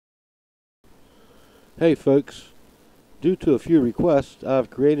Hey folks, due to a few requests, I've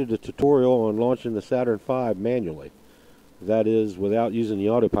created a tutorial on launching the Saturn V manually. That is, without using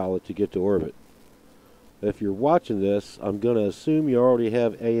the autopilot to get to orbit. If you're watching this, I'm going to assume you already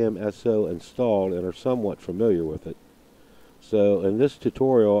have AMSO installed and are somewhat familiar with it. So in this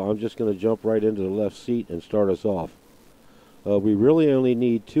tutorial, I'm just going to jump right into the left seat and start us off. We really only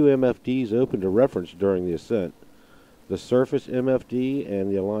need two MFDs open to reference during the ascent: the surface MFD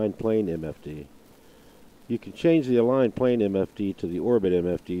and the aligned plane MFD. You can change the aligned plane MFD to the orbit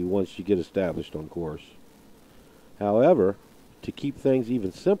MFD once you get established on course. However, to keep things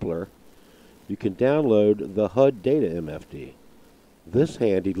even simpler, you can download the HUD data MFD. This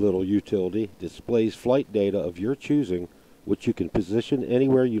handy little utility displays flight data of your choosing, which you can position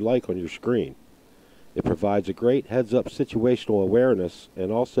anywhere you like on your screen. It provides a great heads-up situational awareness and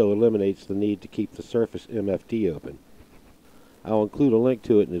also eliminates the need to keep the surface MFD open. I'll include a link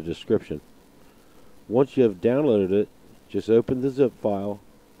to it in the description. Once you have downloaded it, just open the zip file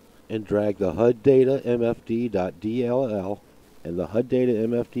and drag the HUD data MFD.dll and the HUD data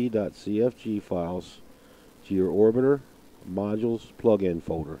MFD.cfg files to your orbiter modules plugin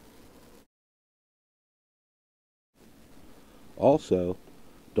folder. Also,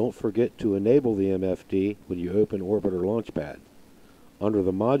 don't forget to enable the MFD when you open Orbiter Launchpad. Under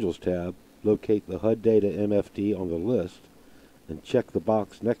the Modules tab, locate the HUD data MFD on the list and check the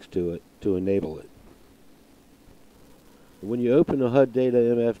box next to it to enable it. When you open the HUD data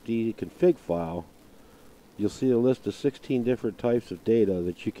MFD config file, you'll see a list of 16 different types of data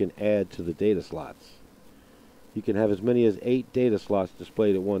that you can add to the data slots. You can have as many as 8 data slots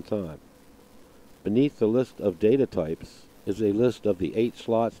displayed at one time. Beneath the list of data types is a list of the 8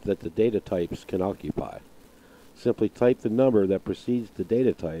 slots that the data types can occupy. Simply type the number that precedes the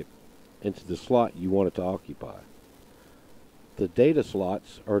data type into the slot you want it to occupy. The data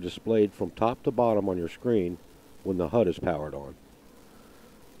slots are displayed from top to bottom on your screen when the HUD is powered on.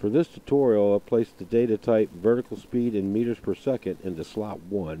 For this tutorial, I'll place the data type vertical speed in meters per second into slot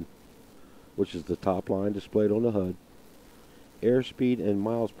 1, which is the top line displayed on the HUD, airspeed in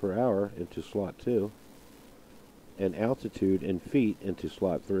miles per hour into slot 2, and altitude in feet into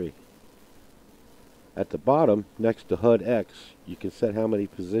slot 3. At the bottom, next to HUD X, you can set how many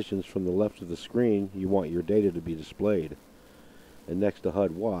positions from the left of the screen you want your data to be displayed, and next to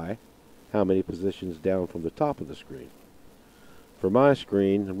HUD Y, how many positions down from the top of the screen. For my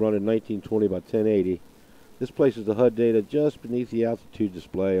screen, I'm running 1920 by 1080. This places the HUD data just beneath the altitude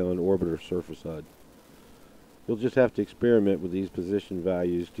display on orbiter surface HUD. You'll just have to experiment with these position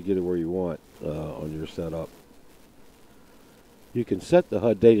values to get it where you want on your setup. You can set the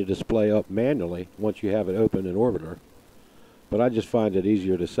HUD data display up manually once you have it open in orbiter, but I just find it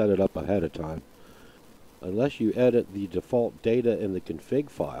easier to set it up ahead of time. Unless you edit the default data in the config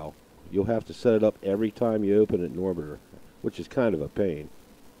file, you'll have to set it up every time you open it in orbiter, which is kind of a pain.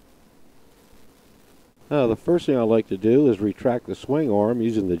 The first thing I like to do is retract the swing arm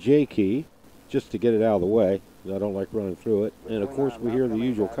using the J key, just to get it out of the way. I don't like running through it. And of course we hear the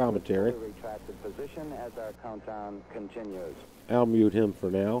usual commentary. I'll mute him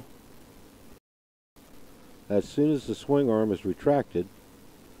for now. As soon as the swing arm is retracted,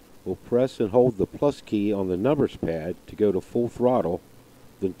 we'll press and hold the plus key on the numbers pad to go to full throttle,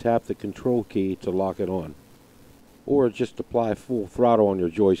 then tap the control key to lock it on. Or just apply full throttle on your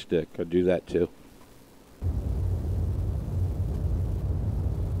joystick. I do that too.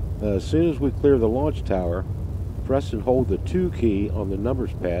 As soon as we clear the launch tower, press and hold the 2 key on the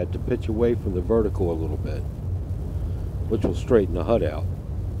numbers pad to pitch away from the vertical a little bit, which will straighten the HUD out.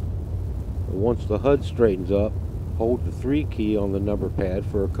 Once the HUD straightens up, hold the 3 key on the number pad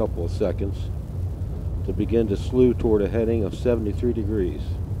for a couple of seconds to begin to slew toward a heading of 73 degrees,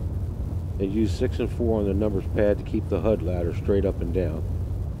 and use 6 and 4 on the numbers pad to keep the HUD ladder straight up and down.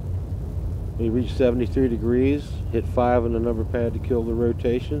 When you reach 73 degrees, hit 5 on the number pad to kill the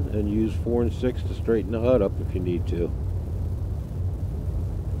rotation, and use 4 and 6 to straighten the HUD up if you need to.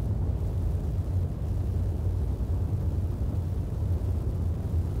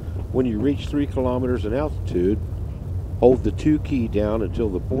 When you reach 3 kilometers in altitude, hold the 2 key down until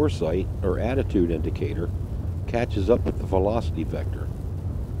the bore sight, or attitude indicator, catches up with the velocity vector.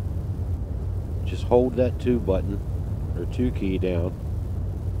 Just hold that 2 button, or 2 key down,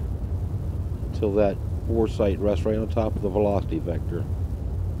 until that bore sight rests right on top of the velocity vector.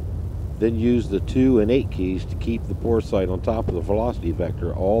 Then use the 2 and 8 keys to keep the bore sight on top of the velocity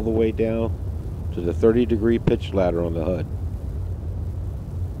vector all the way down to the 30-degree pitch ladder on the HUD.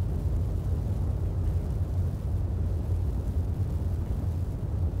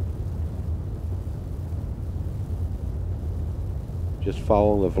 Just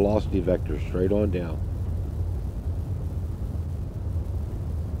follow the velocity vector straight on down.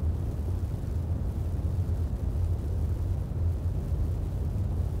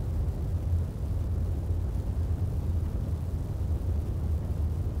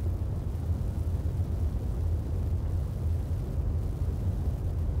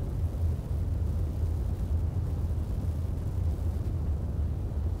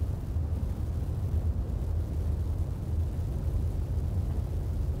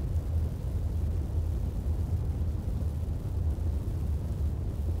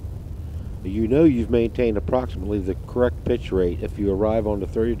 You know you've maintained approximately the correct pitch rate if you arrive on the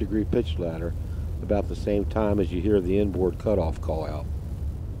 30-degree pitch ladder about the same time as you hear the inboard cutoff call out.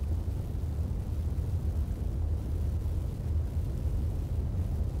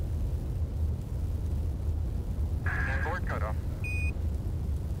 Inboard cutoff.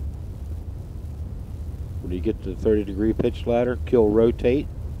 When you get to the 30-degree pitch ladder, kill rotate,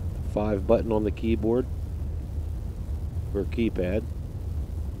 5 button on the keyboard or keypad,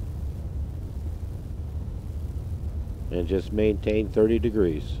 and just maintain 30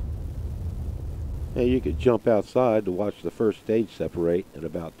 degrees. Now you could jump outside to watch the first stage separate at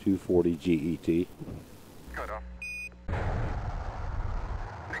about 240 GET. Cutoff.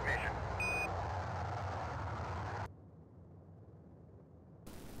 Ignition.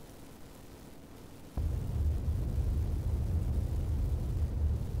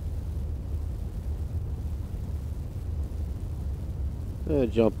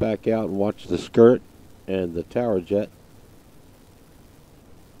 Jump back out and watch the skirt and the tower jet.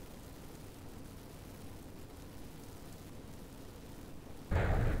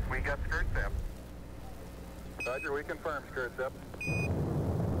 We got skirt step. Roger, we confirm skirt step.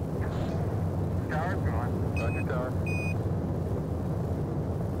 Tower's gone. Roger, tower.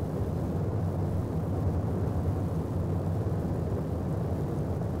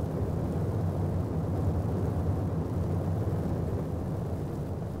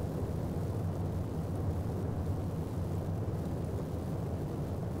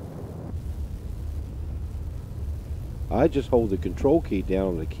 I just hold the control key down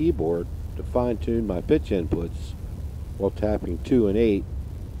on the keyboard to fine-tune my pitch inputs while tapping 2 and 8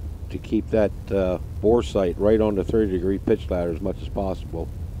 to keep that bore sight right on the 30-degree pitch ladder as much as possible.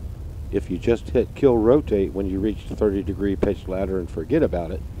 If you just hit kill rotate when you reach the 30-degree pitch ladder and forget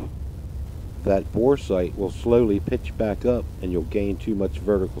about it, that bore sight will slowly pitch back up and you'll gain too much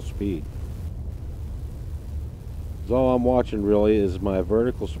vertical speed. So all I'm watching really is my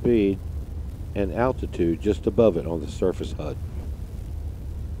vertical speed and altitude just above it on the surface HUD.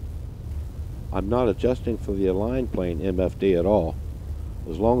 I'm not adjusting for the align plane MFD at all.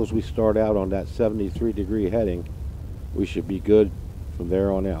 As long as we start out on that 73-degree heading, we should be good from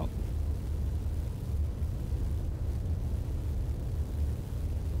there on out.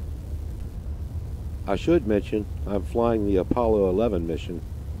 I should mention I'm flying the Apollo 11 mission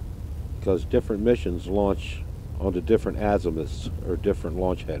because different missions launch onto different azimuths or different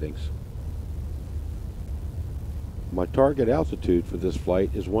launch headings. My target altitude for this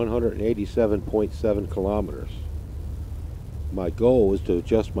flight is 187.7 kilometers. My goal is to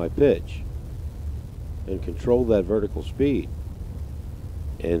adjust my pitch and control that vertical speed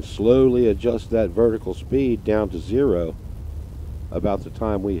and slowly adjust that vertical speed down to 0 about the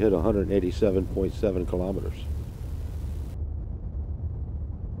time we hit 187.7 kilometers.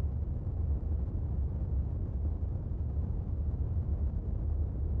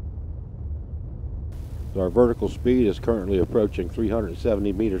 Our vertical speed is currently approaching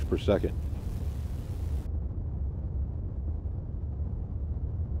 370 meters per second.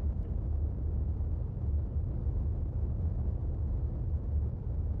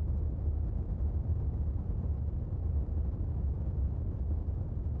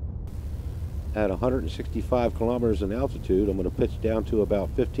 At 165 kilometers in altitude, I'm going to pitch down to about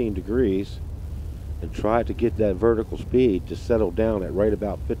 15 degrees and try to get that vertical speed to settle down at right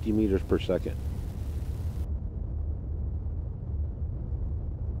about 50 meters per second.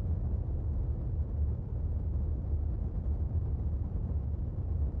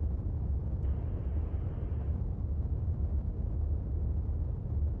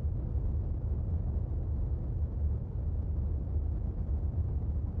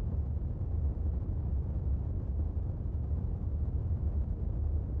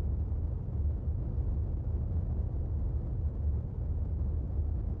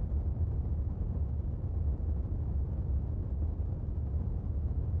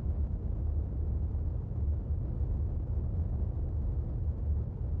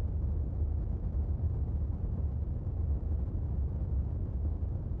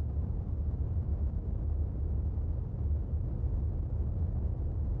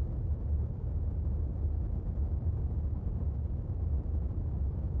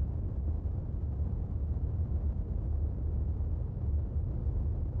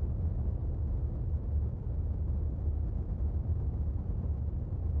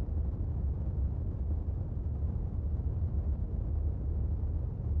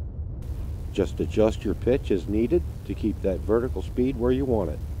 Just adjust your pitch as needed to keep that vertical speed where you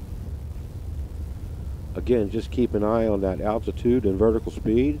want it. Again, just keep an eye on that altitude and vertical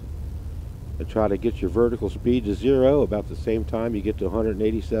speed and try to get your vertical speed to 0 about the same time you get to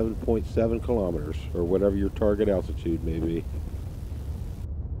 187.7 kilometers, or whatever your target altitude may be.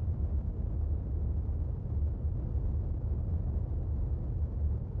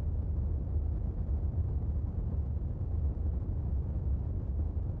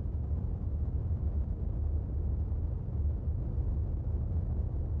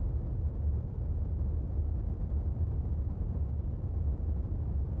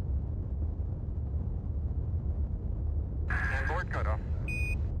 Inboard cutoff.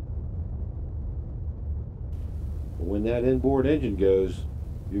 When that inboard engine goes,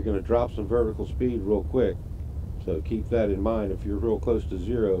 you're going to drop some vertical speed real quick. So keep that in mind. If you're real close to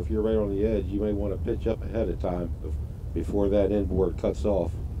 0, if you're right on the edge, you may want to pitch up ahead of time before that inboard cuts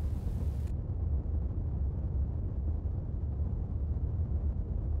off.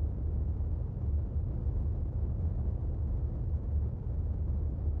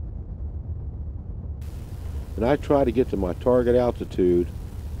 And I try to get to my target altitude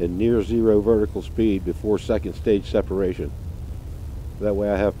and near 0 vertical speed before second stage separation. That way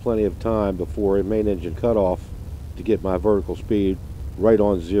I have plenty of time before a main engine cutoff to get my vertical speed right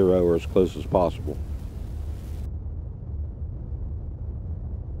on 0 or as close as possible.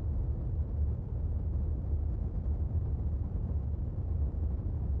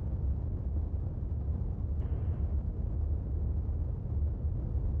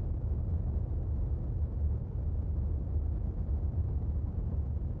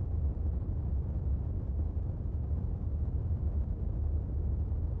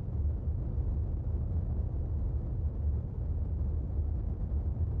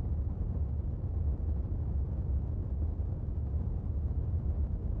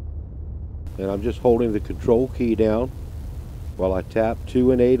 And I'm just holding the control key down while I tap 2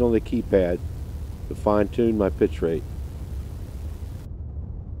 and 8 on the keypad to fine tune my pitch rate.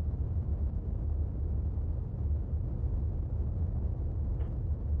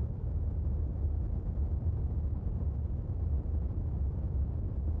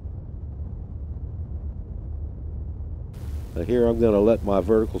 Now here I'm going to let my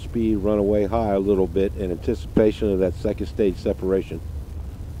vertical speed run away high a little bit in anticipation of that second stage separation.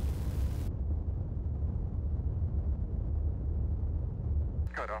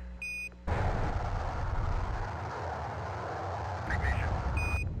 Cutoff. Ignition.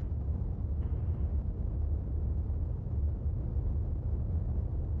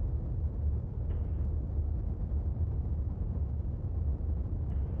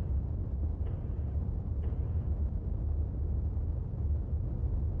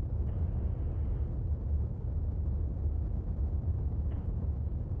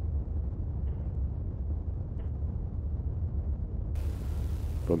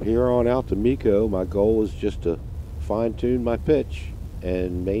 From here on out to Miko, my goal is just to fine tune my pitch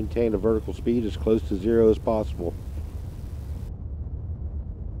and maintain a vertical speed as close to 0 as possible.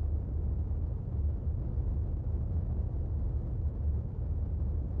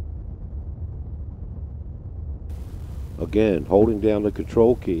 Again, holding down the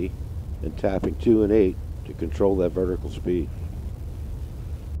control key and tapping 2 and 8 to control that vertical speed.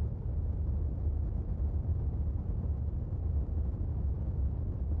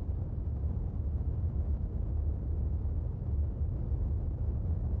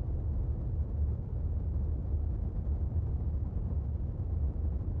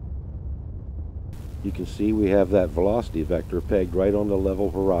 You can see we have that velocity vector pegged right on the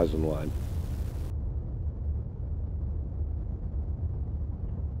level horizon line.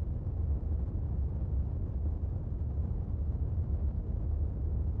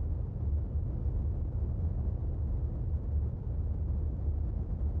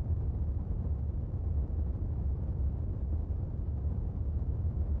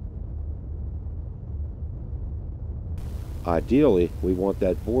 Ideally, we want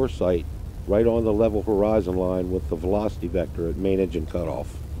that bore sight right on the level horizon line with the velocity vector at main engine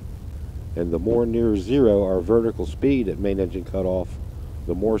cutoff. And the more near 0 our vertical speed at main engine cutoff,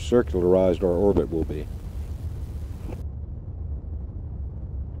 the more circularized our orbit will be.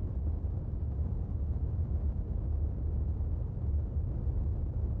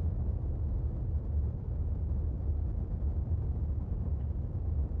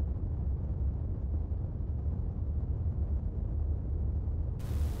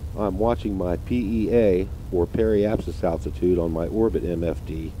 I'm watching my PEA, or periapsis altitude, on my orbit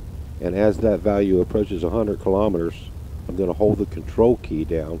MFD, and as that value approaches 100 kilometers, I'm going to hold the control key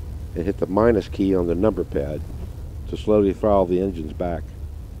down and hit the minus key on the number pad to slowly throttle the engines back,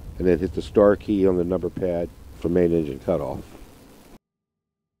 and then hit the star key on the number pad for main engine cutoff.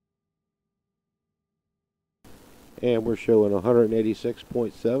 And we're showing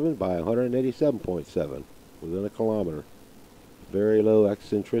 186.7 by 187.7 within a kilometer. Very low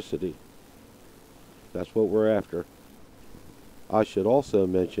eccentricity. That's what we're after. I should also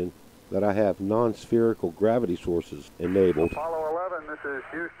mention that I have non-spherical gravity sources enabled. Apollo 11, this is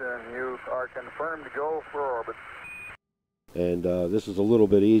Houston. You are confirmed to go for orbit. And this is a little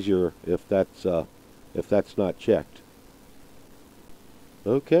bit easier if that's not checked.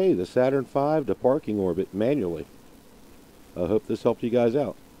 Okay, the Saturn V to parking orbit manually. I hope this helped you guys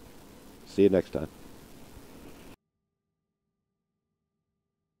out. See you next time.